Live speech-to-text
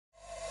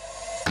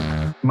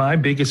My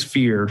biggest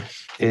fear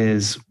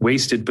is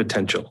wasted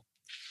potential.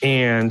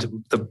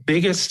 And the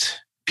biggest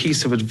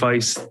piece of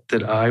advice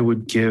that I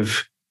would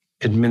give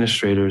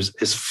administrators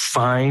is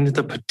find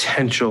the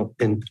potential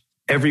in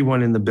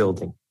everyone in the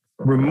building.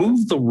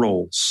 Remove the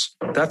roles.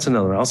 That's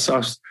another.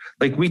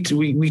 Like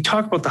we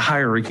talk about the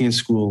hierarchy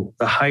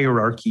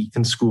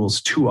in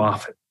schools too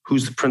often.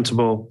 Who's the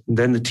principal,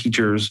 then the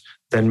teachers,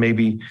 then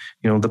maybe,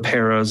 the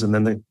paras, and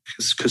then the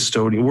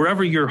custodian,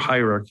 wherever your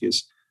hierarchy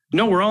is.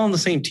 No, we're all on the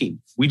same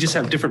team. We just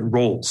have different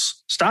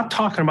roles. Stop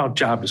talking about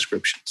job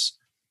descriptions.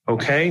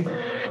 Okay?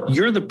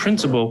 You're the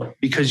principal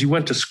because you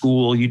went to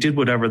school, you did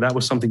whatever, that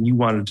was something you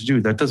wanted to do.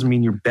 That doesn't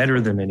mean you're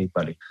better than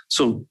anybody.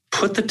 So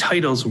put the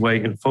titles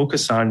away and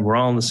focus on we're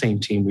all on the same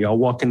team. We all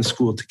walk into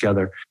school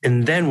together.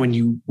 And then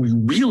when we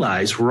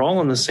realize we're all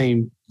on the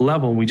same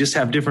level and we just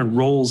have different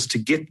roles to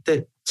get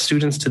the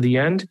students to the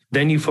end,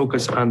 then you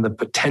focus on the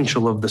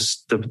potential of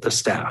the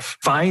staff.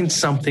 Find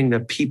something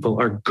that people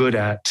are good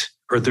at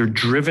or they're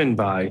driven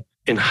by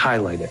and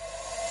highlight it.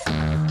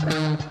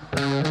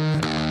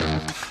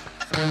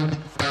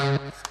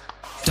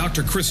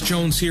 Dr. Chris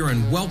Jones here,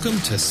 and welcome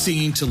to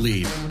Seeing to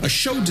Lead, a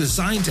show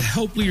designed to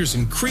help leaders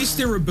increase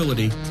their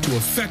ability to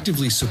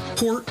effectively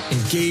support,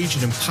 engage,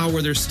 and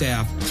empower their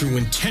staff through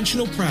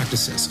intentional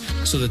practices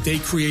so that they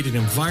create an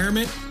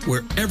environment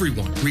where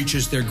everyone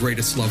reaches their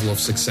greatest level of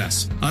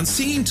success. On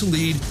Seeing to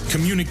Lead,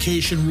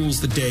 communication rules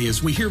the day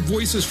as we hear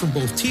voices from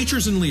both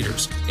teachers and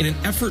leaders in an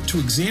effort to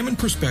examine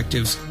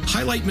perspectives,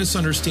 highlight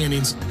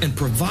misunderstandings, and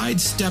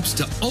provide steps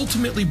to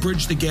ultimately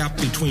bridge the gap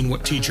between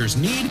what teachers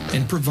need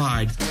and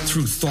provide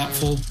through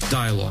thoughtful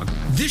dialogue.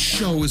 This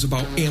show is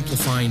about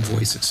amplifying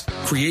voices,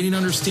 creating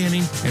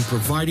understanding, and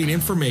providing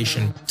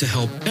information to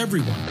help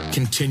everyone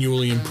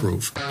continually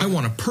improve. I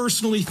want to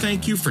personally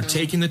thank you for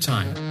taking the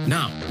time.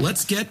 Now,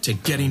 let's get to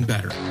getting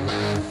better.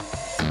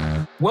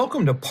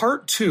 Welcome to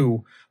part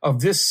 2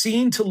 of this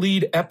Seeing to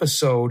Lead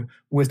episode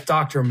with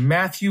Dr.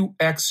 Matthew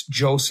X.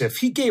 Joseph.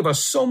 He gave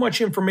us so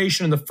much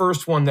information in the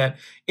first one that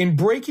in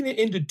breaking it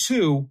into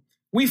 2,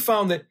 we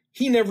found that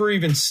he never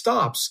even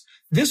stops.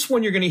 This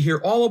one, you're going to hear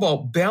all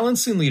about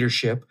balancing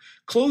leadership,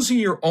 closing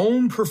your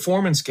own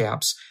performance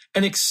gaps,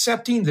 and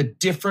accepting the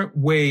different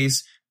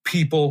ways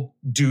people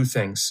do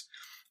things.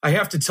 I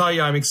have to tell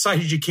you, I'm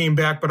excited you came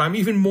back, but I'm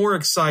even more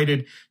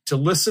excited to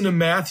listen to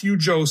Matthew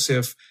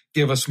Joseph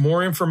give us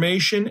more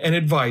information and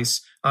advice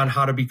on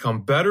how to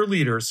become better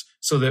leaders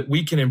so that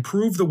we can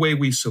improve the way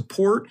we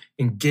support,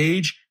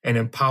 engage, and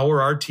empower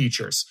our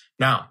teachers.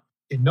 Now,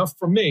 enough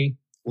from me.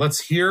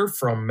 Let's hear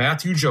from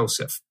Matthew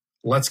Joseph.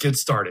 Let's get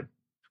started.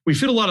 We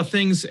fit a lot of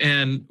things,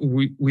 and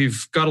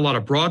we've got a lot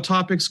of broad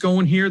topics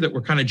going here that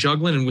we're kind of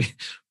juggling,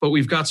 but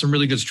we've got some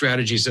really good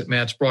strategies that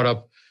Matt's brought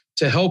up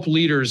to help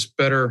leaders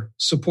better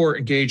support,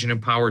 engage, and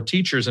empower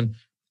teachers. And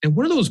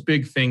one of those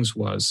big things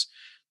was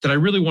that I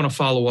really want to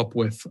follow up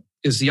with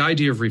is the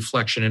idea of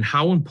reflection and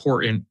how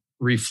important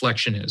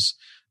reflection is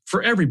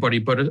for everybody,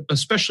 but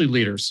especially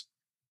leaders.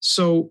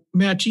 So,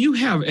 Matt, do you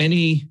have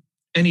any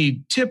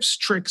tips,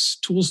 tricks,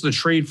 tools of the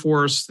trade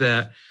for us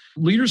that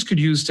leaders could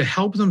use to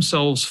help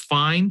themselves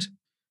find,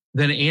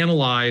 then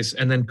analyze,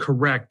 and then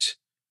correct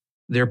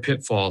their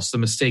pitfalls, the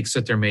mistakes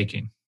that they're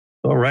making?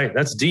 All right.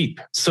 That's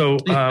deep. So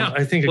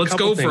I think let's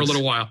go for a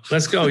little while.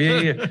 Let's go.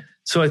 Yeah.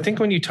 So I think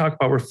when you talk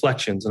about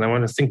reflections, and I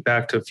want to think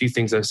back to a few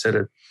things I said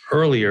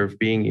earlier of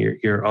being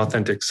your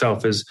authentic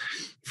self, is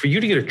for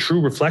you to get a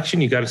true reflection,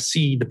 you got to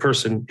see the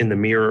person in the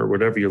mirror or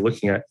whatever you're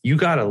looking at. You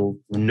got to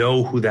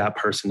know who that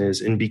person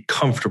is and be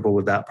comfortable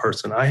with that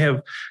person. I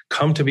have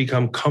come to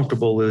become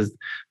comfortable with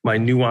my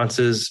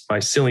nuances, my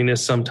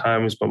silliness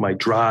sometimes, but my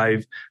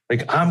drive.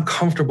 Like I'm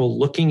comfortable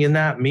looking in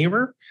that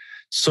mirror.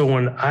 So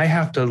when I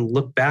have to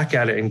look back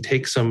at it and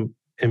take some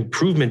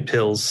improvement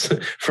pills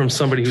from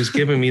somebody who's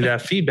giving me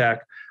that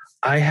feedback,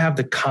 I have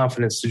the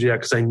confidence to do that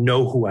because I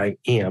know who I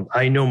am.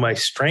 I know my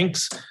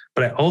strengths,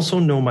 but I also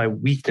know my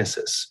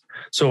weaknesses.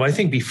 So I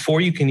think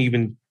before you can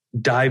even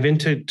dive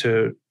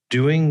into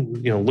doing,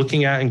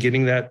 looking at and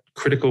getting that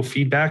critical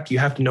feedback, you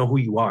have to know who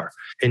you are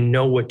and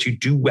know what you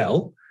do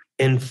well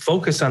and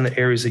focus on the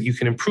areas that you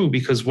can improve.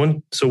 Because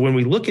when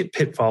we look at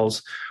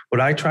pitfalls, what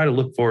I try to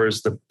look for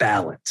is the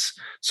balance.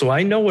 So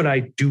I know what I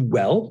do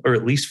well, or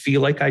at least feel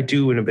like I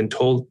do, and have been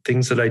told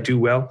things that I do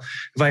well.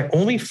 If I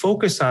only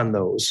focus on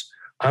those,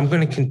 I'm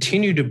going to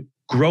continue to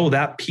grow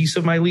that piece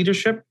of my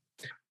leadership,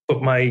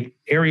 but my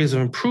areas of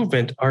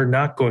improvement are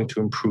not going to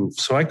improve.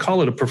 So I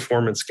call it a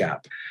performance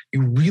gap.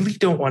 You really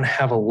don't want to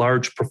have a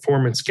large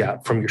performance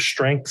gap from your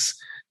strengths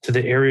to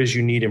the areas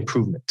you need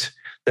improvement,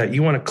 that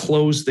you want to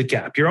close the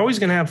gap. You're always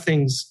going to have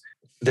things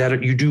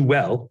that you do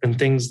well and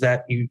things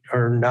that you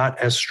are not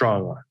as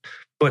strong on.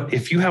 But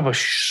if you have a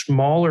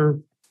smaller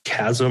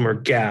chasm or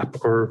gap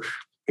or,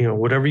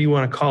 whatever you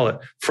want to call it,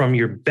 from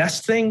your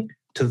best thing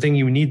to the thing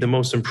you need the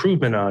most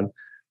improvement on,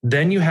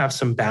 then you have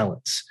some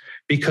balance.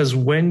 Because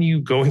when you,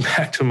 going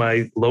back to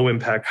my low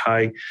impact,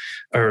 high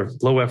or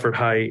low effort,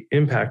 high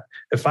impact,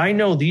 if I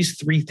know these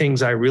 3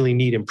 things I really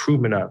need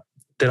improvement on,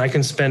 then I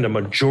can spend a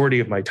majority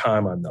of my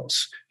time on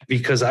those,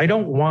 because I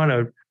don't want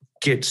to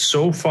get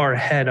so far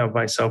ahead of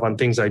myself on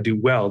things I do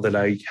well that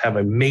I have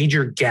a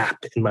major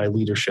gap in my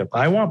leadership.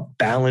 I want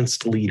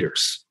balanced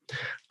leaders.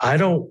 I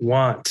don't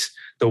want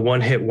the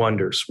one-hit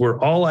wonders where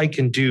all I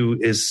can do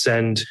is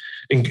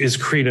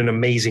create an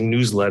amazing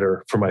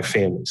newsletter for my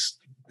families.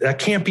 That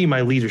can't be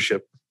my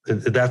leadership.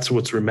 That's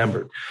what's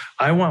remembered.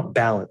 I want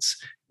balance,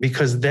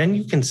 because then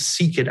you can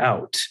seek it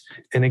out.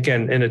 And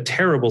again, in a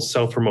terrible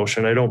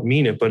self-promotion, I don't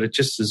mean it, but it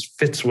just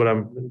fits what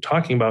I'm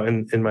talking about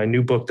in my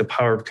new book, The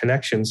Power of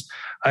Connections.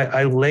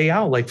 I lay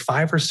out like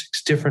 5 or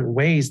 6 different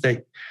ways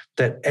that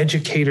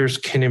educators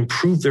can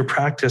improve their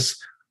practice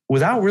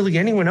without really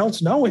anyone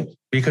else knowing,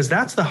 because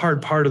that's the hard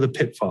part of the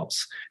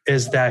pitfalls,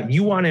 is that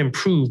you want to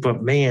improve,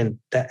 but man,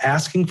 that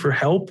asking for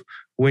help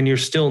when you're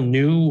still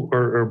new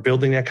or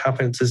building that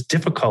confidence is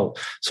difficult.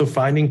 So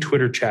finding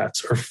Twitter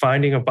chats or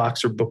finding a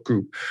Boxer book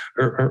group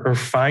or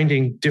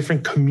finding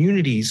different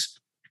communities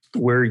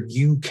where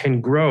you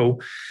can grow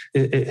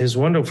is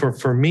wonderful.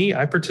 For me,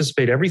 I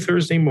participate every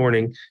Thursday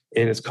morning,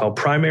 and it's called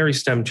Primary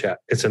STEM Chat.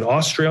 It's an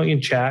Australian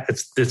chat.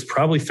 It's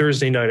probably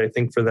Thursday night, I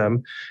think, for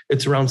them.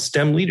 It's around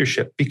STEM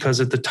leadership,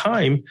 because at the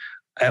time,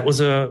 that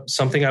was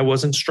something I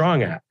wasn't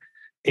strong at.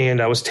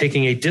 And I was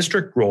taking a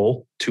district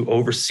role to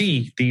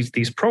oversee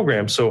these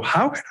programs. So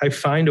how can I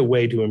find a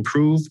way to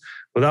improve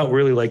without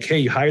really like, hey,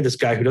 you hire this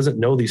guy who doesn't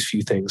know these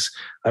few things?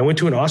 I went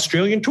to an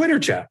Australian Twitter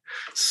chat.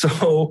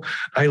 So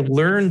I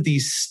learned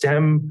these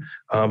STEM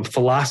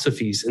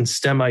philosophies and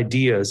STEM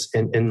ideas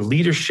and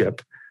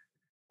leadership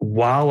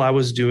while I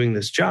was doing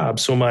this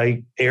job. So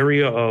my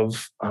area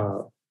of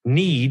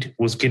need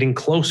was getting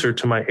closer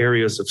to my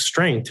areas of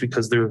strength,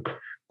 because they're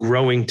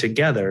growing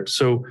together.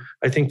 So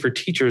I think for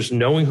teachers,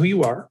 knowing who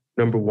you are,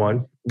 number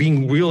one,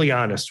 being really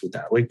honest with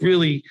that, like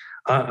really,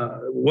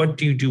 what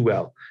do you do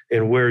well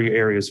and where are your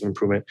areas of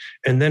improvement?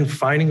 And then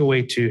finding a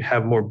way to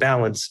have more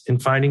balance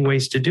and finding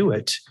ways to do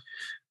it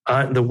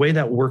the way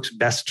that works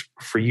best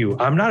for you.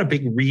 I'm not a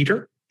big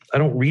reader. I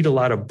don't read a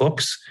lot of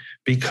books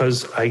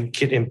because I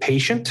get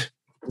impatient,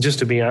 just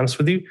to be honest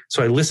with you.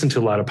 So I listen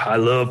to I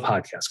love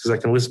podcasts because I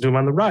can listen to them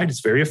on the ride.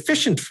 It's very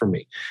efficient for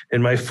me.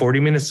 In my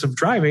 40 minutes of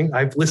driving,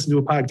 I've listened to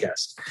a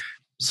podcast.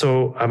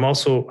 So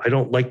I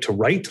don't like to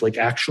write, like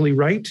actually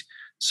write.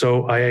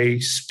 So I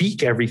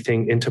speak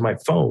everything into my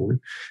phone,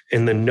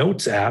 and the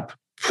Notes app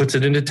puts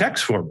it into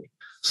text for me.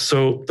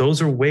 So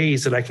those are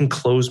ways that I can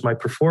close my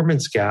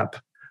performance gap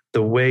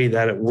the way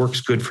that it works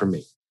good for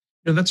me.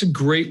 That's a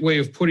great way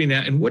of putting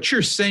that. And what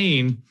you're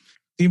saying,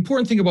 the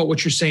important thing about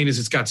what you're saying is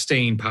it's got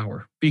staying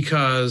power,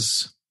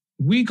 because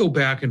we go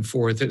back and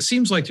forth. It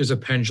seems like there's a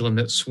pendulum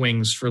that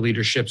swings for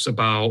leaderships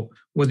about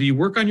whether you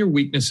work on your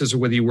weaknesses or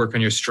whether you work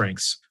on your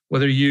strengths,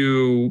 whether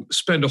you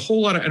spend a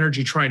whole lot of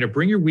energy trying to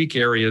bring your weak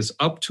areas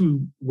up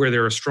to where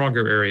they're a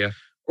stronger area,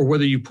 or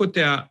whether you put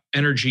that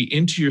energy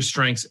into your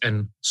strengths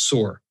and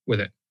soar with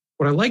it.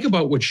 What I like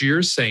about what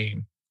you're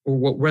saying, or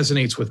what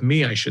resonates with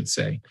me, I should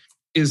say,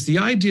 is the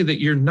idea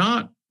that you're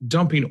not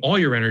dumping all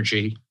your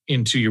energy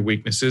into your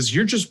weaknesses.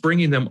 You're just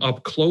bringing them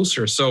up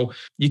closer. So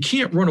you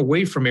can't run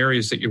away from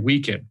areas that you're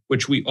weak in,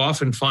 which we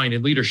often find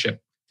in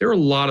leadership. There are a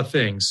lot of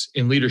things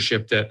in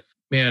leadership that,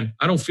 man,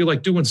 I don't feel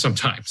like doing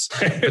sometimes.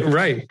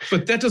 Right.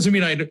 But that doesn't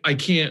mean I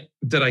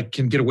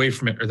can get away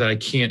from it or that I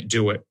can't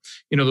do it.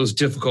 Those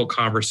difficult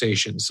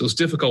conversations, those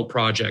difficult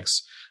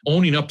projects,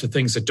 owning up to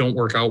things that don't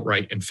work out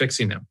right and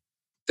fixing them.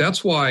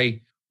 That's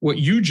why what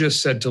you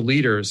just said to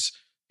leaders,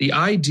 the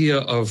idea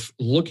of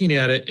looking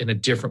at it in a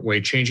different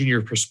way, changing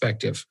your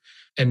perspective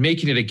and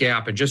making it a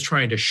gap and just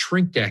trying to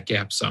shrink that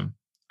gap some,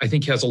 I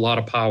think has a lot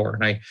of power.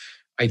 And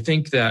I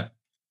think that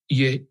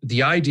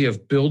the idea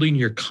of building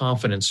your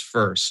confidence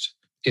first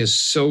is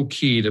so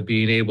key to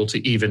being able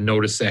to even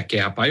notice that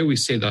gap. I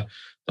always say the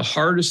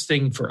hardest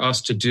thing for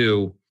us to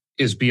do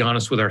is be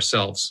honest with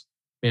ourselves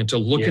and to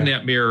look in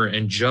that mirror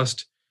and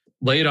just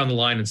lay it on the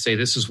line and say,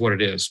 this is what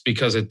it is,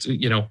 because it's, we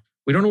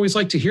don't always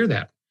like to hear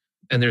that.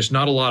 And there's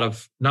not a lot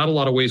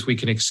of ways we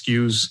can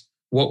excuse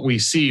what we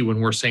see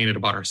when we're saying it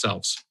about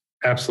ourselves.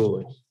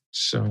 Absolutely.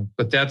 So,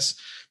 but that's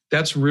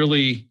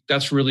really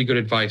good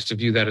advice to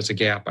view that as a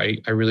gap. I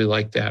really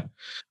like that.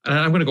 And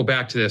I'm going to go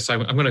back to this.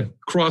 I'm going to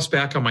cross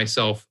back on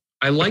myself.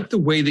 I like the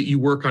way that you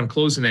work on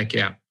closing that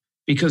gap,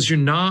 because you're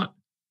not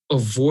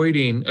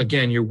avoiding,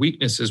 again, your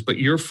weaknesses, but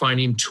you're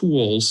finding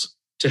tools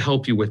to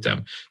help you with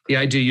them. The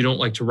idea you don't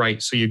like to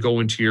write, so you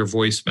go into your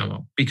voice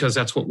memo because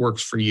that's what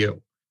works for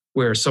you.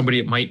 Where somebody,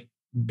 it might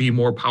be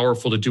more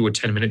powerful to do a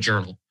 10-minute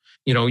journal.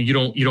 You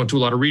don't do a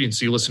lot of reading,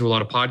 so you listen to a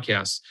lot of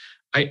podcasts.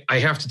 I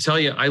have to tell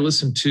you, I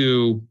listen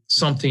to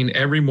something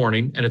every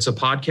morning, and it's a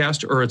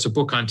podcast or it's a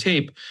book on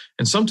tape.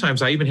 And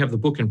sometimes I even have the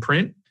book in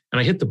print,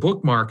 and I hit the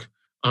bookmark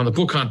on the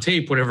book on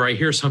tape whenever I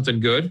hear something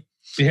good.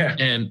 Yeah.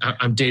 And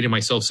I'm dating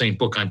myself saying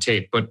book on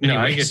tape, but no,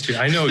 I get you.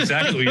 I know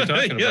exactly what you're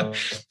talking about.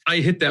 I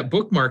hit that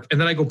bookmark, and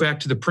then I go back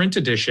to the print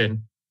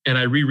edition and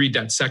I reread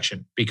that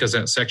section because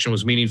that section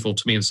was meaningful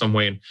to me in some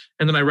way.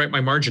 And then I write my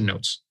margin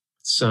notes.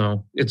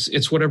 So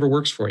it's whatever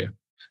works for you.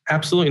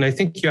 Absolutely. And I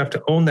think you have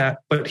to own that.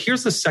 But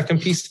here's the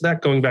second piece to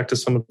that, going back to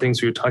some of the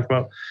things we were talking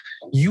about.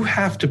 you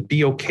have to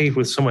be okay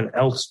with someone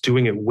else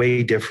doing it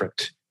way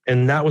different.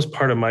 And that was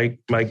part of my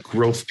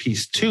growth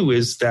piece too,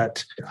 is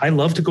that I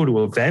love to go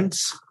to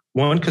events.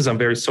 One, because I'm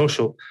very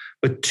social,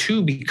 but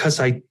two, because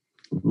I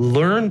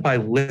learn by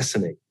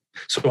listening.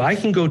 So I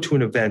can go to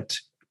an event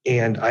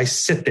and I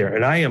sit there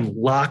and I am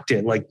locked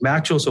in, like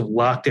Matt Joseph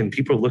locked in.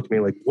 People look at me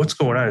like, what's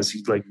going on? Is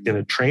he like in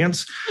a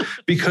trance?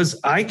 Because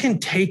I can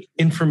take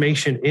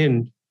information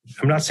in.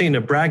 I'm not saying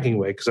in a bragging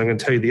way, because I'm going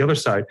to tell you the other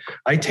side.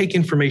 I take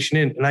information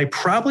in and I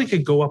probably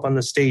could go up on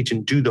the stage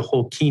and do the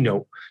whole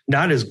keynote.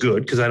 Not as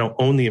good because I don't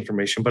own the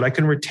information, but I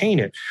can retain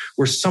it,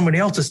 where somebody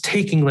else is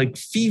taking like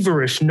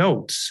feverish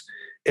notes.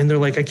 And they're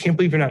like, I can't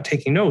believe you're not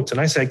taking notes. And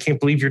I say, I can't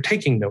believe you're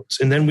taking notes.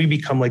 And then we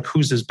become like,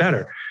 whose is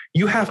better?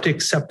 You have to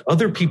accept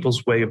other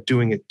people's way of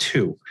doing it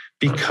too,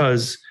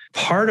 because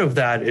part of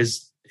that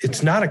is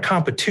it's not a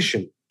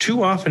competition.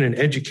 Too often in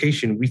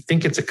education, we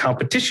think it's a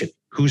competition.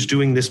 Who's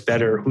doing this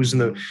better? Who's in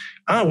the,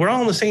 we're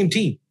all on the same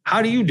team.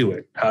 How do you do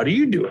it? How do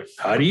you do it?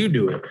 How do you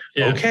do it?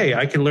 Yeah. Okay,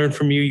 I can learn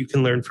from you. You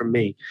can learn from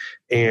me.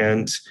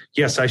 And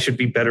yes, I should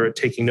be better at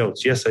taking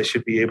notes. Yes, I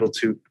should be able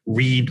to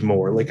read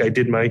more. Like I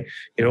did my,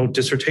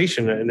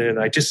 dissertation, and then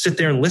I just sit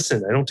there and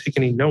listen. I don't take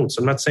any notes.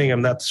 I'm not saying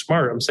I'm that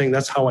smart. I'm saying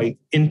that's how I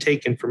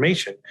intake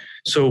information.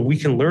 So we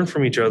can learn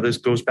from each other. This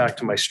goes back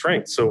to my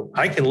strength. So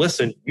I can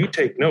listen. You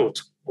take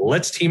notes.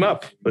 Let's team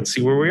up. Let's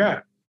see where we're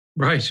at.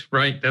 Right.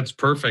 That's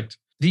perfect.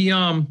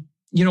 The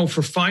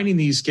for finding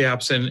these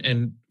gaps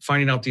and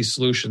finding out these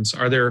solutions,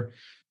 are there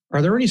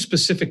any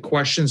specific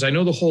questions? I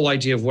know the whole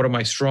idea of what am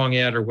I strong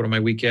at or what am I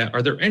weak at.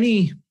 Are there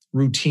any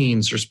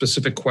routines or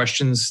specific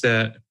questions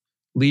that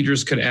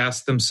leaders could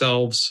ask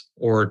themselves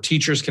or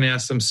teachers can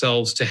ask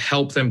themselves to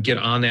help them get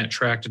on that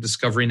track to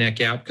discovering that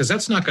gap? Because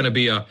that's not going to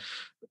be the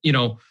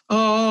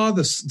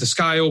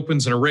sky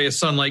opens and a ray of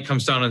sunlight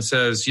comes down and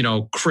says,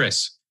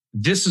 Chris,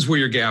 this is where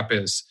your gap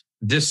is.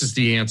 This is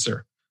the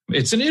answer.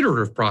 It's an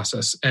iterative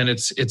process and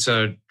it's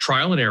a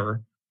trial and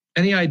error.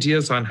 Any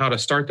ideas on how to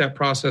start that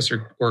process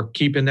or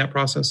keep in that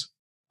process?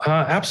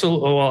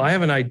 Absolutely. Well, I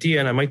have an idea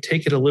and I might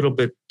take it a little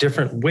bit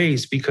different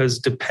ways, because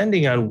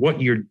depending on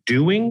what you're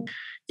doing,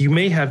 you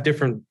may have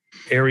different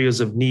areas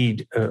of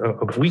need,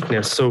 of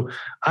weakness. So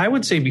I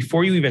would say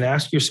before you even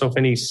ask yourself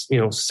any,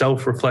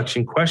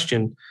 self-reflection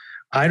question,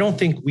 I don't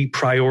think we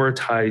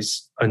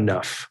prioritize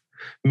enough,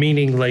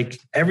 meaning like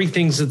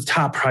everything's the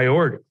top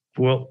priority.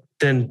 Well,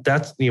 then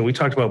that's, we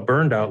talked about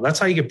burned out. That's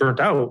how you get burnt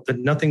out.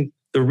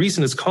 The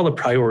reason it's called a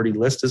priority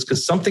list is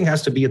because something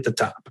has to be at the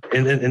top,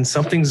 and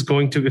something's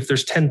going to, if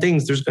there's 10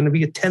 things, there's going to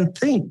be a 10th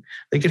thing.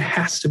 Like it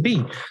has to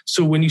be.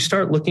 So when you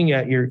start looking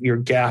at your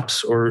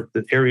gaps or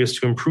the areas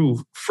to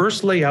improve,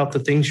 first lay out the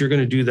things you're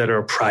going to do that are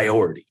a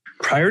priority.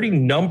 Priority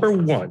number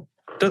one.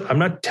 I'm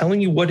not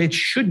telling you what it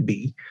should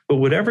be, but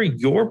whatever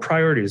your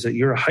priority is, that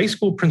you're a high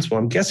school principal,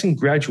 I'm guessing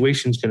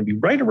graduation is going to be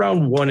right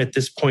around 1 at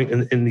this point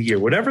in the year.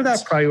 Whatever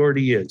that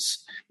priority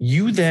is,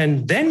 you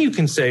then you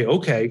can say,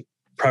 okay,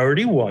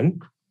 priority 1,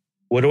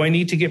 what do I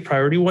need to get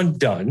priority 1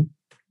 done?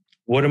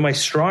 What am I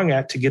strong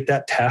at to get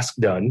that task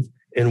done?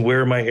 And where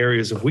are my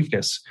areas of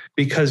weakness?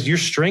 Because your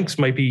strengths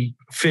might be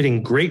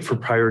fitting great for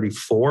priority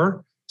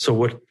 4. So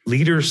what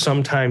leaders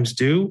sometimes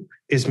do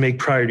is make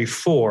priority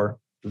 4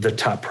 the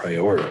top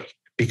priority,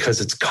 because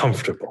it's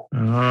comfortable.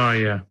 Oh,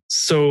 yeah.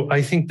 So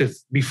I think that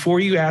before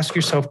you ask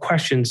yourself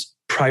questions,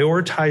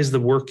 prioritize the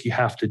work you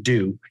have to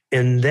do.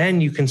 And then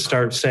you can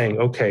start saying,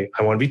 okay,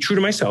 I want to be true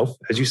to myself,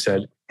 as you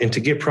said, and to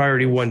get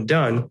priority 1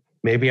 done,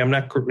 maybe I'm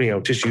not,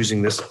 just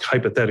using this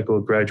hypothetical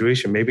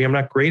graduation, maybe I'm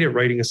not great at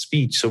writing a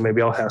speech, so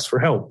maybe I'll ask for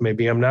help.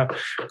 Maybe I'm not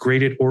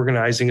great at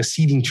organizing a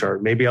seating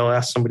chart. Maybe I'll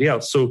ask somebody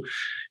else. So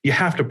you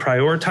have to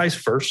prioritize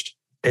first,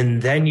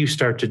 and then you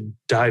start to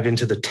dive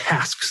into the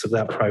tasks of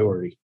that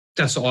priority.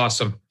 That's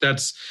awesome.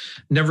 That's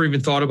never even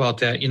thought about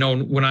that.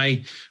 When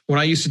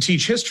I used to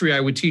teach history,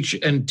 I would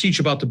teach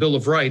about the Bill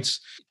of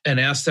Rights and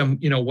ask them,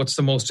 what's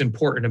the most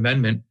important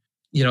amendment?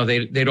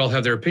 They'd all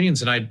have their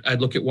opinions, and I'd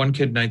look at one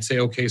kid and I'd say,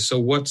 okay, so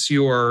what's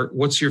your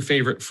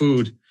favorite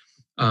food?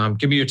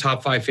 Give me your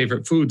top 5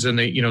 favorite foods. And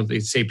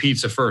they'd say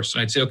pizza first.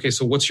 And I'd say, okay,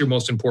 so what's your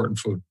most important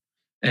food?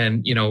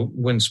 And,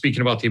 when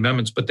speaking about the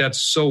amendments, but that's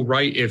so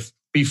right. If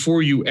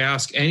before you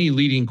ask any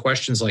leading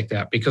questions like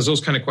that, because those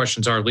kind of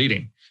questions are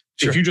leading.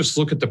 Sure. If you just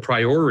look at the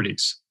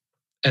priorities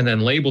and then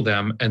label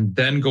them and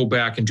then go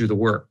back and do the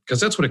work, because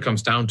that's what it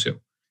comes down to,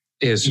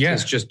 is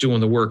just doing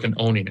the work and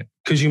owning it.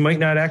 Because you might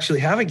not actually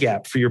have a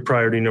gap for your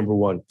priority number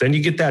 1. Then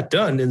you get that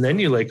done. And then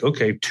you're like,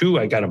 okay, 2,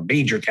 I got a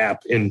major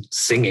gap in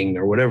singing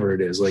or whatever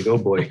it is. Like, oh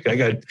boy, I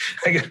got.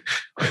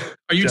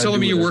 Are you telling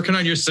me you're working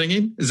on your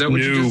singing? Is that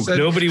what you just said?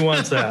 Nobody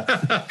wants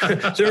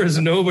that. There is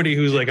nobody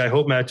who's like, I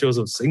hope Matt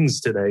Joseph sings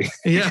today.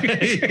 Yeah.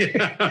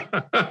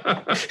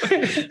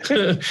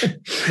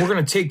 We're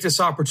going to take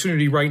this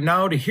opportunity right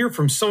now to hear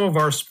from some of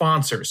our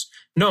sponsors.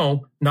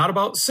 No, not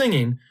about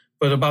singing,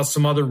 but about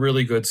some other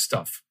really good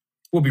stuff.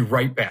 We'll be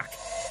right back.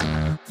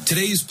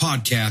 Today's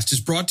podcast is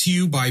brought to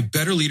you by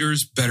Better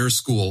Leaders, Better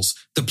Schools,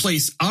 the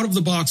place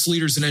out-of-the-box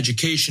leaders in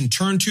education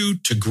turn to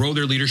grow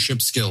their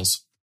leadership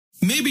skills.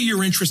 Maybe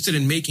you're interested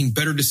in making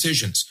better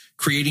decisions,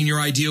 creating your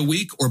ideal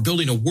week, or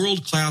building a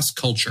world-class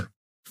culture.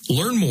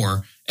 Learn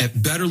more at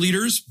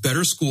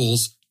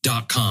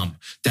betterleadersbetterschools.com.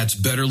 That's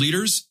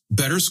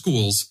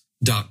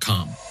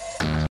betterleadersbetterschools.com.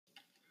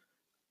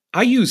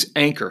 I use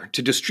Anchor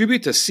to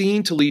distribute the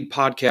Seeing to Lead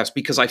podcast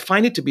because I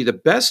find it to be the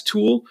best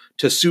tool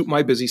to suit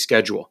my busy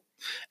schedule.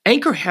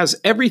 Anchor has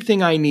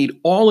everything I need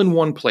all in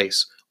one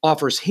place,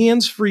 offers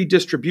hands-free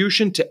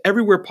distribution to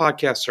everywhere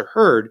podcasts are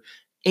heard,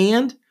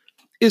 and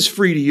is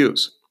free to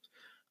use.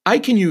 I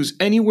can use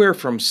anywhere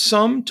from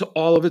some to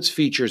all of its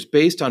features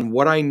based on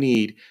what I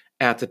need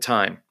at the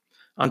time.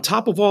 On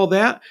top of all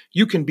that,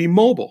 you can be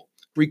mobile,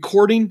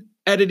 recording,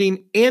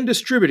 editing, and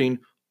distributing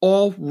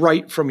all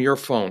right from your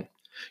phone.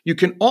 You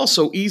can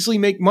also easily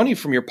make money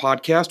from your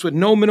podcast with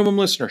no minimum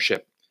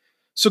listenership.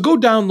 So go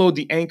download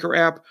the Anchor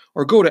app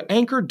or go to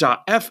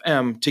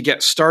anchor.fm to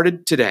get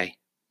started today.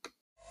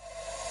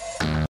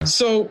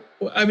 So,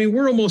 I mean,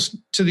 we're almost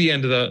to the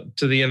end of the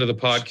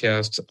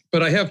podcast,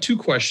 but I have two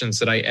questions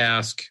that I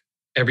ask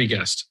every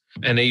guest,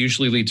 and they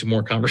usually lead to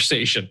more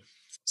conversation.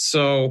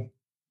 So,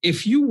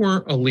 if you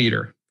weren't a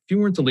leader, if you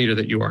weren't the leader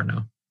that you are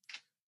now,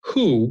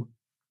 who,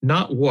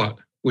 not what,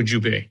 would you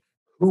be?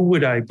 Who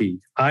would I be?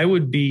 I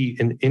would be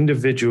an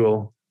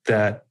individual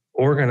that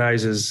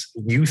organizes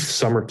youth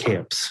summer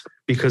camps,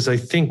 because I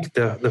think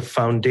the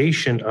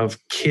foundation of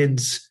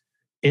kids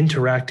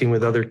interacting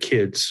with other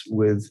kids,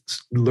 with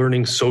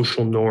learning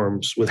social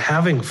norms, with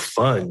having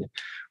fun,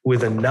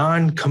 with a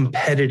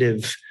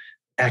non-competitive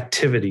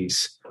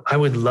activities. I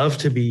would love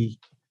to be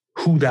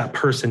who that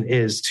person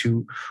is,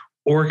 to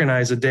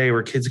organize a day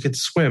where kids get to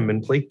swim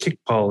and play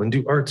kickball and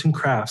do arts and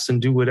crafts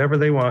and do whatever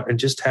they want and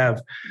just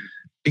have,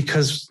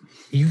 because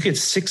you get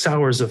 6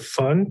 hours of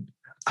fun.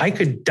 I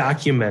could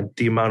document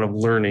the amount of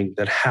learning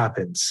that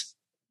happens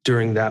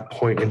during that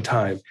point in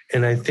time.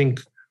 And I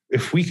think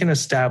if we can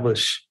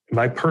establish,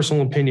 my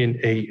personal opinion,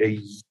 a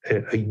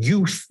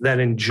youth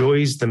that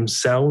enjoys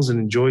themselves and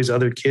enjoys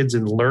other kids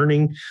and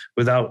learning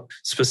without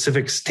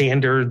specific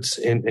standards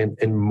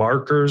and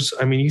markers.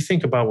 I mean, you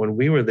think about when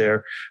we were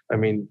there, I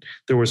mean,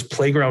 there was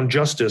playground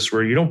justice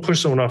where you don't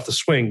push someone off the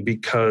swing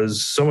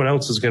because someone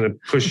else is going to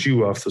push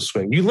you off the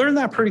swing. You learn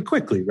that pretty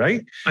quickly,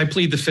 right? I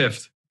plead the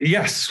fifth.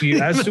 Yes,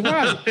 as do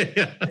I.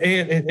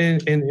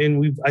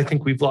 And I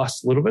think we've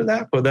lost a little bit of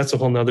that, but that's a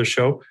whole nother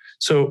show.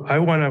 So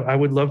I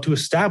would love to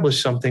establish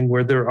something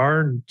where there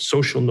are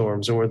social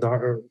norms and where there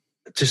are,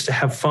 just to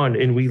have fun.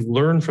 And we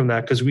learn from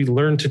that because we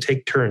learn to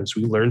take turns.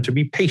 We learn to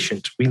be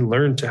patient. We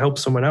learn to help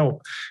someone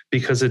out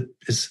because it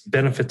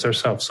benefits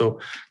ourselves. So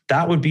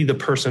that would be the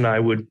person I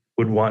would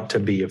want to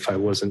be if I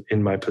wasn't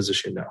in my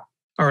position now.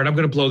 All right, I'm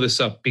going to blow this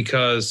up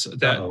because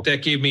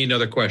that gave me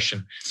another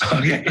question.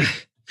 Okay.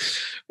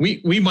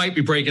 We might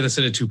be breaking this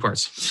into two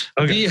parts.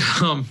 Okay.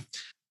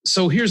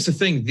 So here's the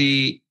thing.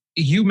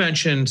 You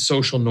mentioned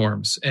social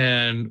norms,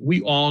 and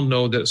we all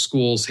know that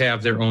schools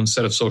have their own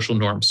set of social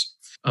norms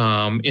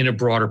in a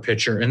broader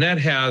picture. And that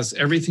has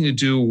everything to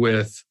do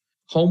with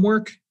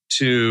homework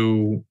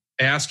to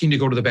asking to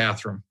go to the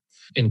bathroom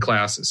in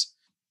classes.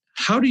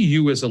 How do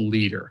you as a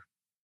leader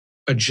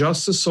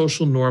adjust the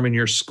social norm in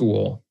your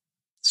school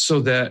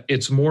so that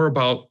it's more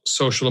about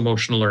social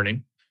emotional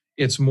learning?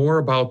 It's more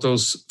about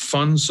those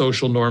fun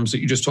social norms that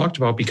you just talked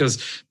about,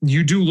 because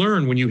you do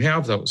learn when you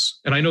have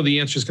those. And I know the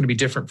answer is going to be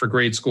different for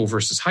grade school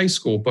versus high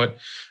school, but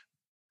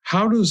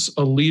how does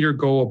a leader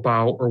go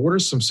about, or what are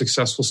some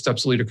successful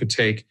steps a leader could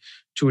take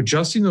to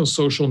adjusting those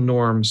social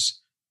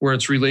norms where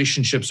it's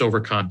relationships over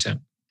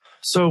content?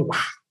 So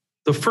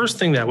the first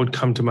thing that would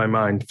come to my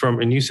mind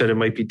and you said it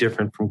might be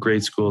different from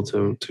grade school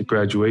to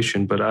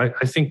graduation, but I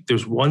think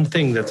there's one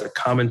thing that's a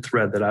common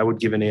thread that I would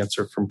give an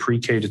answer from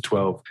pre-K to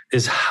 12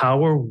 is,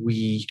 how are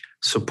we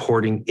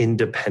supporting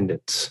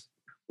independence?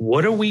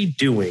 What are we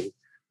doing?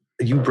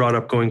 You brought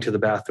up going to the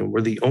bathroom.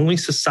 We're the only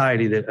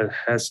society that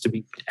has to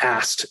be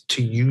asked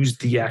to use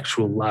the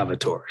actual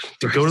lavatory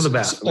to go to the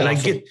bathroom. And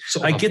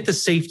I get the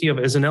safety of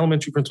it. As an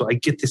elementary principal, I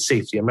get the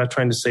safety. I'm not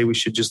trying to say we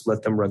should just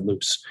let them run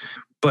loose.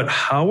 But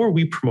how are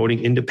we promoting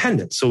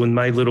independence? So in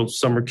my little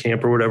summer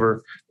camp or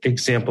whatever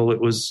example,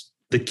 it was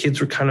the kids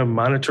were kind of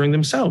monitoring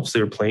themselves. They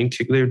were playing,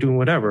 they were doing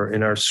whatever.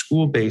 In our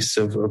school base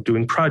of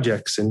doing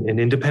projects and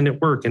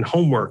independent work and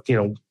homework,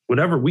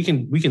 whatever, we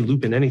can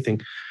loop in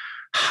anything.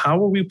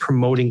 How are we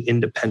promoting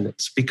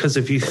independence? Because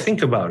if you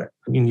think about it,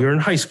 I mean, you're in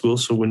high school.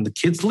 So when the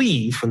kids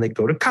leave, when they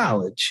go to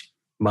college,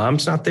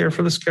 mom's not there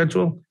for the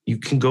schedule. You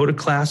can go to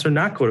class or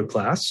not go to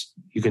class.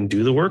 You can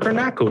do the work or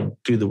not go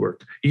do the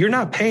work. You're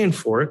not paying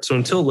for it. So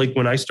until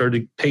when I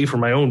started to pay for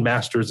my own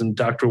master's and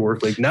doctoral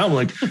work, now I'm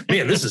like,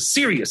 man, this is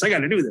serious. I got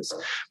to do this.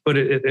 But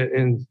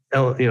in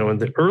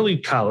the early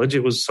college,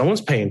 it was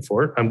someone's paying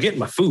for it. I'm getting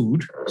my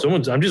food.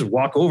 I'm just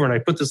walk over and I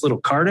put this little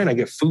card in. I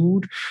get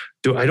food.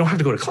 I don't have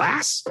to go to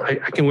class. I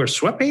can wear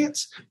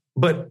sweatpants.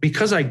 But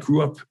because I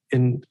grew up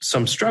in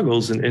some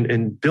struggles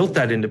and built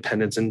that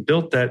independence and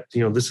built that,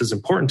 this is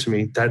important to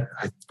me, that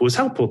was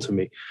helpful to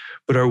me.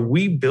 But are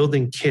we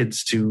building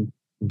kids to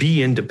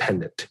be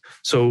independent.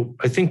 So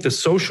I think the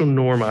social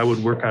norm I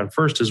would work on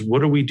first is,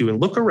 what are we doing?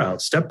 Look around,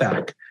 step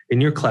back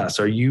in your class.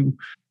 Are you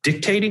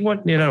dictating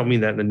what, and I don't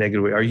mean that in a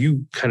negative way. Are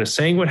you kind of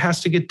saying what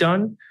has to get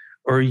done?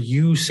 Or are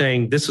you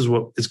saying this is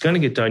what is going to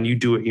get done? You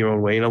do it your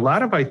own way. And a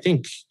lot of, I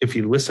think, if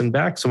you listen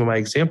back, some of my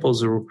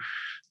examples are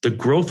the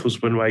growth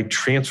was when I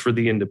transferred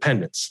the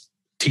independence.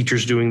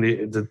 Teachers doing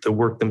the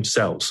work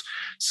themselves,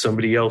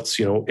 somebody else,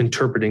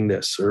 interpreting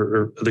this,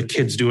 or the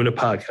kids doing a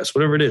podcast,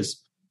 whatever it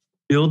is.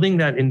 Building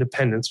that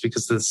independence,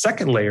 because the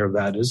second layer of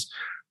that is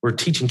we're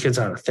teaching kids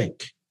how to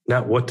think,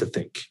 not what to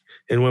think.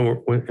 And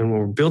when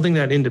we're building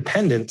that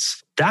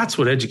independence, that's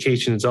what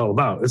education is all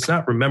about. It's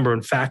not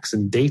remembering facts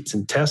and dates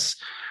and tests.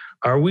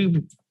 Are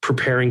we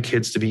preparing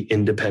kids to be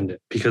independent?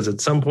 Because at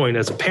some point,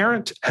 as a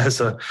parent, as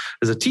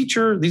a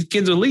teacher, these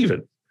kids are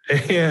leaving.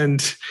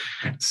 And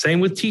same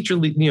with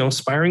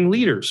aspiring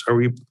leaders. Are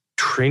we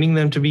training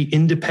them to be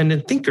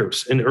independent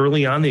thinkers? And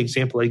early on, the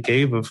example I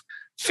gave of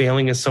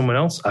failing as someone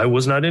else, I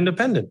was not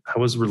independent. I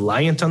was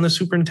reliant on the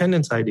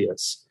superintendent's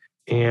ideas.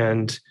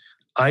 And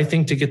I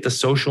think to get the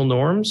social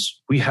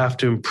norms, we have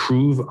to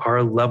improve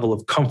our level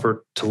of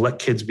comfort to let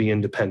kids be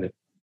independent.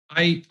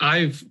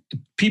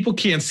 People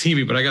can't see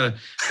me, but I got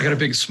a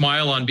big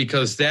smile on,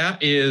 because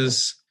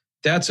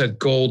that's a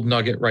gold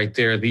nugget right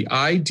there. The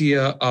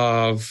idea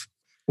of,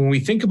 when we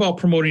think about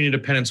promoting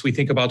independence, we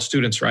think about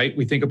students, right?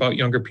 We think about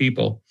younger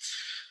people.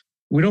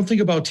 We don't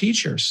think about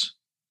teachers,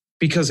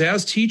 because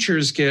as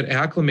teachers get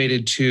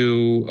acclimated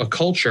to a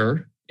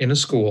culture in a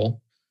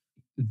school,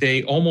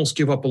 they almost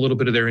give up a little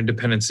bit of their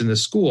independence in the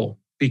school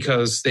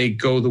because they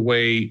go the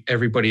way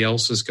everybody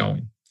else is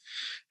going.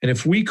 And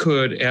if we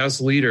could, as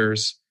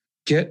leaders,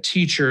 get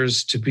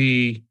teachers to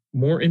be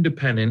more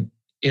independent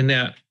in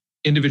that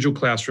individual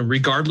classroom,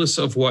 regardless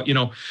of what,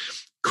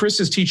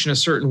 Chris is teaching a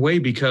certain way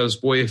because,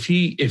 boy, if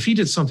he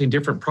did something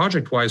different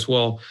project-wise,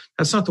 well,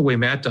 that's not the way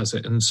Matt does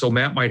it. And so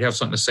Matt might have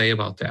something to say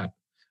about that.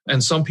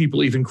 And some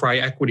people even cry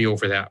equity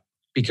over that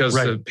because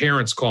the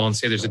parents call and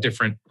say there's a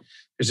different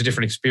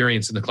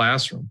experience in the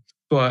classroom.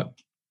 But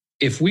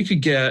if we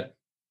could get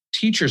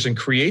teachers and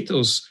create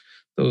those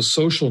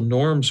social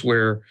norms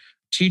where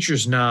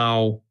teachers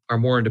now are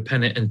more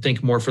independent and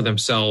think more for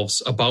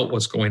themselves about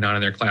what's going on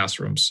in their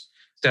classrooms,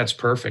 that's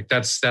perfect.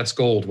 That's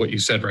gold, what you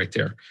said right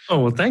there. Oh,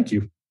 well, thank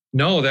you.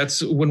 No,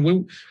 that's when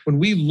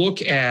we look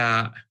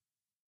at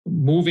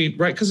moving,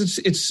 right? Because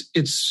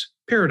it's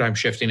paradigm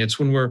shifting. It's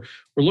when we're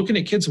looking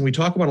at kids and we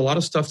talk about a lot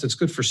of stuff that's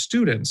good for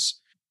students.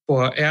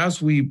 But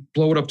as we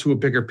blow it up to a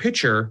bigger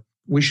picture,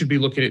 we should be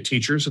looking at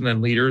teachers, and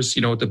then leaders,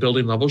 at the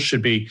building level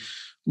should be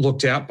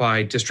looked at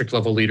by district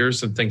level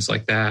leaders and things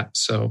like that.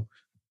 So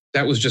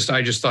I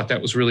just thought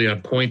that was really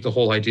on point, the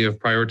whole idea of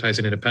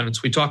prioritizing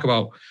independence. We talk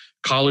about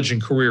college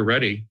and career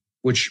ready,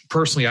 which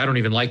personally, I don't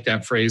even like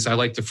that phrase. I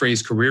like the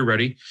phrase career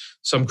ready.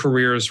 Some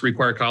careers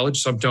require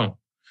college, some don't.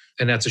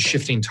 And that's a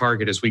shifting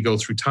target as we go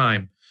through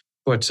time.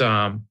 But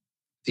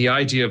the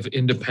idea of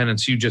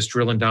independence, you just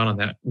drilling down on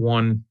that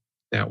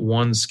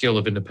one skill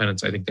of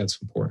independence, I think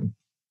that's important.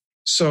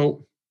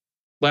 So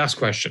last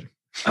question.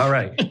 All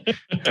right.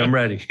 I'm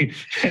ready.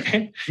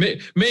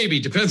 Maybe.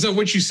 Depends on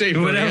what you say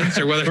for an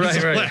answer, whether it's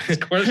the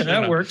last question.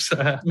 That works.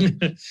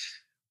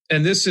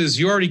 And this is,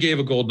 you already gave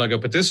a gold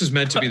nugget, but this is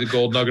meant to be the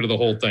gold nugget of the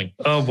whole thing.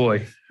 Oh,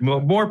 boy.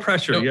 More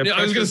pressure.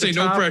 I was going to say,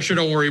 no pressure.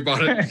 Don't worry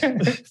about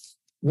it.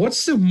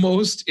 What's the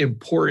most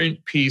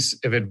important piece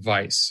of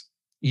advice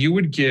you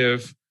would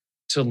give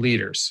to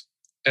leaders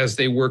as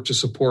they work to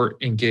support,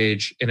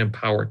 engage, and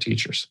empower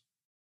teachers?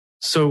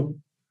 So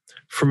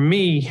for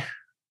me,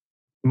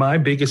 my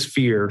biggest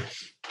fear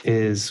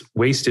is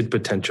wasted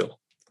potential.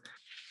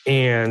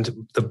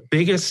 And the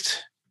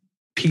biggest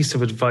piece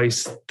of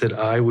advice that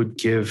I would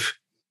give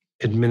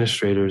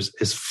administrators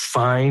is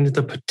find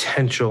the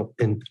potential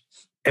in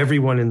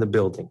everyone in the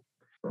building.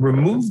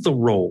 Remove the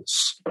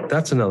roles.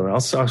 That's another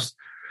one.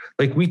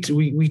 Like we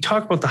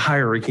talk about the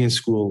hierarchy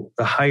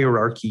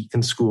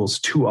in schools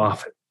too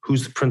often.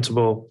 Who's the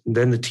principal,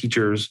 then the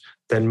teachers,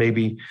 then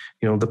maybe,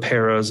 the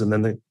paras, and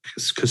then the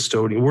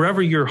custodian,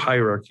 wherever your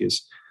hierarchy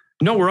is.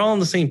 No, we're all on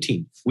the same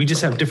team. We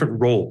just have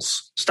different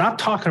roles. Stop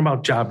talking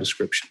about job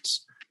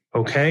descriptions.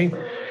 Okay?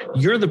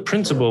 You're the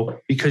principal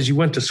because you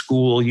went to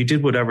school, you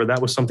did whatever, that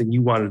was something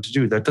you wanted to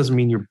do. That doesn't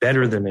mean you're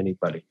better than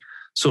anybody.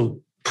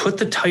 So put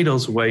the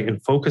titles away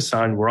and focus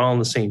on we're all on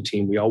the same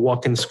team. We all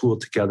walk into school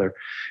together.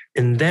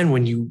 And then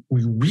when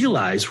we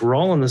realize we're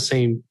all on the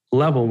same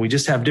level and we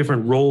just have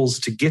different roles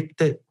to get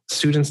the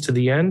students to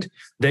the end,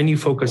 then you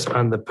focus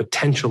on the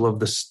potential of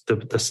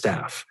the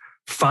staff.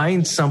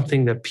 Find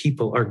something that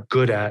people are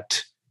good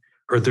at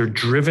or they're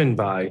driven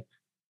by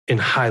and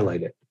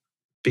highlight it.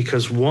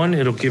 Because one,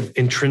 it'll give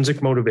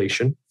intrinsic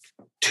motivation.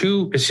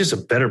 Two, it's just a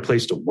better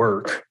place to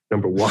work.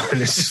 Number one,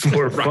 it's just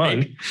more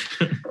fun.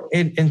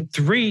 And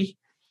three,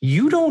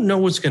 you don't know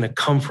what's going to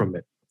come from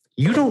it.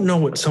 You don't know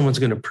what someone's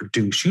going to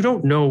produce. You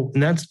don't know,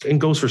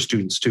 and goes for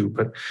students too,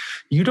 but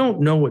you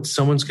don't know what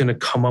someone's going to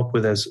come up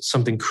with as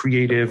something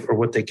creative or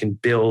what they can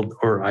build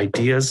or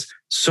ideas.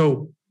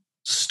 So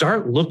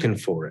start looking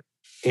for it.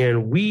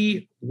 And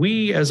we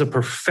as a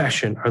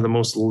profession are the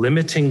most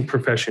limiting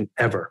profession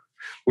ever,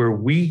 where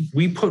we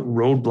put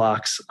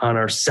roadblocks on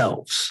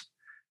ourselves.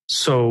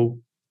 So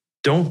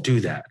don't do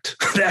that.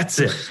 That's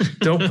it.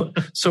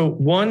 So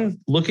one,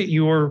 look at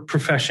your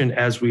profession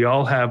as we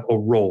all have a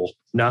role,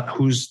 not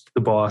who's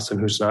the boss and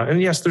who's not.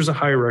 And yes, there's a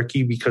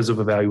hierarchy because of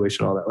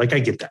evaluation, all that. Like, I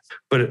get that.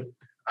 But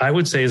I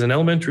would say, as an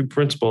elementary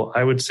principal,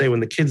 I would say when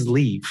the kids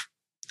leave,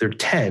 they're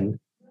 10,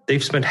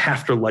 they've spent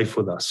half their life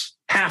with us,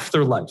 half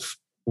their life.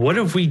 What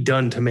have we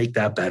done to make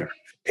that better?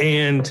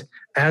 And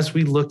as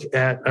we look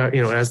at,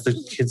 as the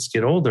kids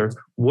get older,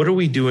 what are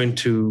we doing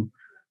to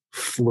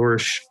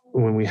flourish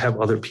when we have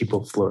other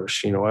people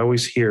flourish? I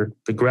always hear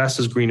the grass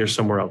is greener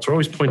somewhere else. We're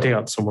always pointing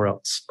out somewhere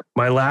else.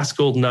 My last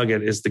gold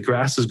nugget is the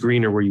grass is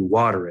greener where you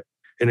water it.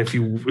 And if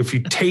you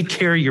take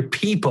care of your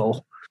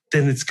people,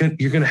 then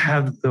you're going to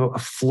have a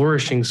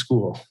flourishing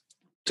school.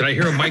 Did I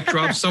hear a mic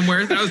drop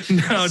somewhere?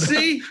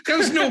 See, that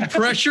was no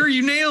pressure.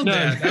 You nailed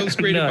that. That was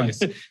great advice.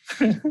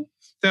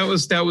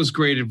 That was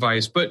great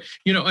advice. But,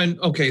 and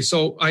okay,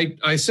 so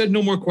I said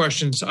no more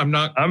questions.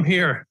 I'm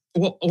here.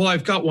 Well,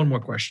 I've got one more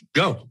question.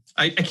 Go.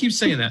 I keep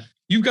saying that.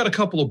 You've got a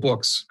couple of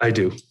books. I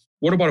do.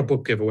 What about a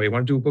book giveaway?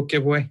 Want to do a book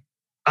giveaway?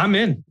 I'm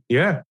in.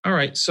 Yeah. All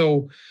right.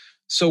 So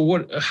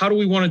how do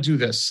we want to do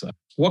this?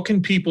 What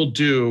can people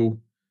do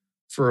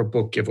for a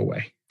book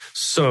giveaway?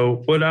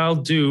 So what I'll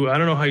do, I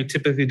don't know how you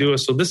typically do it.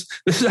 So this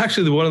is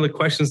actually one of the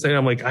questions that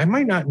I'm like, I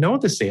might not know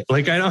this yet.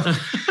 Like, I don't.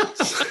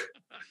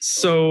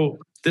 So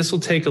this will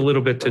take a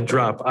little bit to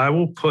drop. I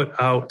will put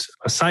out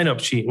a sign-up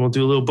sheet and we'll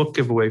do a little book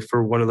giveaway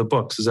for one of the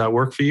books. Does that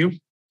work for you?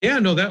 Yeah,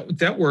 no,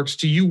 that works.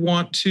 Do you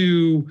want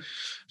to?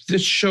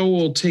 This show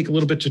will take a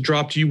little bit to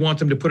drop. Do you want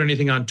them to put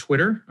anything on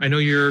Twitter? I know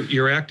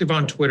you're active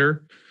on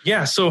Twitter.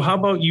 Yeah. So how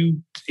about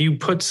you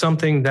put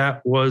something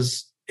that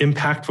was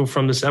impactful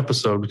from this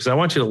episode, because I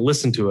want you to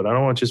listen to it. I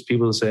don't want just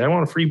people to say, I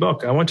want a free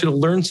book. I want you to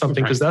learn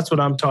something, because that's what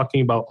I'm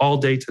talking about all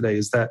day today,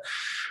 is that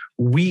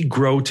we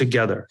grow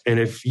together. And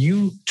if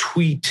you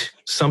tweet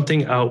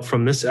something out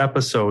from this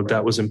episode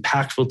that was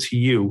impactful to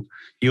you,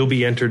 you'll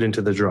be entered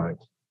into the drawing.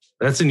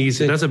 That's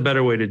a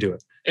better way to do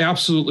it.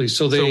 Absolutely.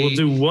 So we'll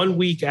do 1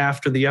 week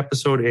after the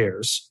episode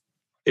airs.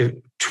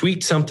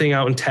 Tweet something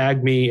out and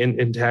tag me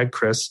and tag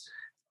Chris,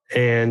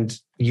 and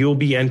you'll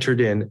be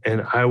entered in,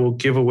 and I will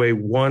give away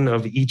one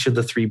of each of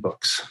the 3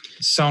 books.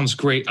 Sounds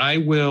great.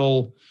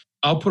 I'll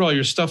put all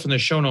your stuff in the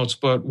show notes,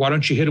 but why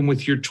don't you hit them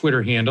with your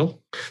Twitter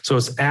handle? So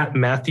it's at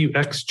Matthew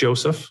X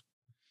Joseph.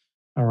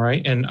 All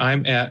right. And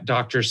I'm at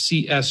Dr.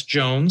 C.S.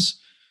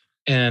 Jones.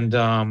 And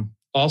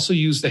also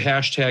use the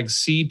hashtag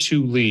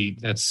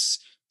C2Lead. That's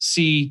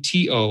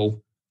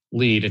CTO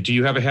lead. And do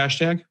you have a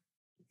hashtag?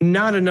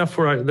 Not enough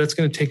that's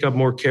going to take up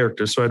more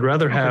characters. So I'd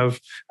rather have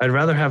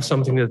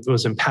something that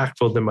was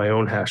impactful than my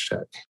own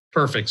hashtag.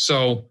 Perfect.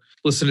 So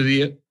listen to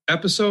the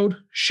episode,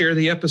 share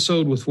the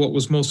episode with what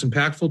was most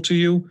impactful to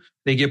you.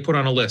 They get put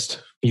on a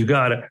list. You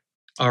got it.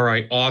 All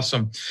right.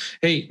 Awesome.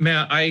 Hey,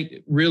 Matt,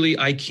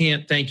 I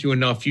can't thank you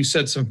enough. You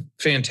said some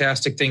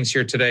fantastic things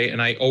here today,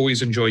 and I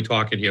always enjoy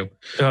talking to you.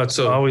 It's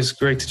always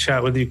great to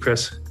chat with you,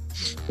 Chris.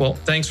 Well,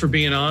 thanks for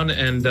being on,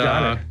 and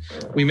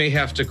we may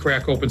have to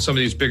crack open some of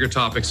these bigger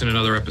topics in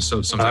another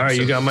episode sometime. All right,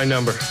 you got my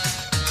number.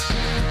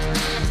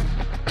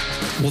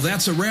 Well,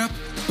 that's a wrap,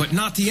 but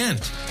not the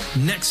end.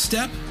 Next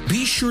step,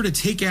 be sure to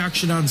take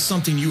action on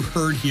something you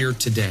heard here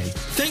today.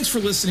 Thanks for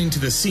listening to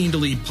the Seen to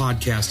Lead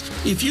podcast.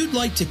 If you'd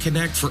like to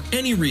connect for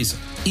any reason,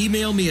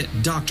 email me at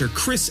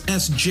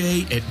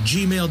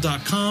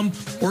drchrisSJ@gmail.com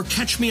or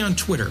catch me on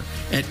Twitter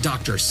at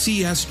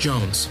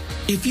drcsjones.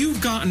 If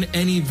you've gotten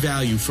any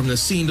value from the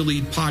Seen to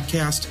Lead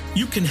podcast,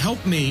 you can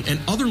help me and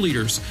other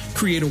leaders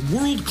create a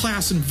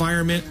world-class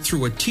environment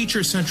through a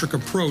teacher-centric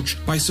approach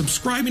by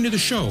subscribing to the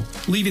show,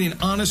 leaving an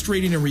honest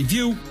rating and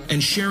review,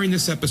 and sharing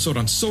this episode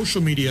on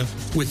social media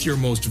with your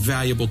most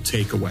valuable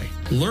takeaway.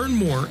 Learn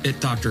more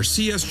at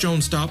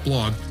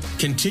drcsjones.blog.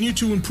 Continue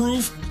to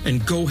improve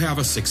and go have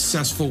a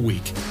successful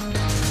week.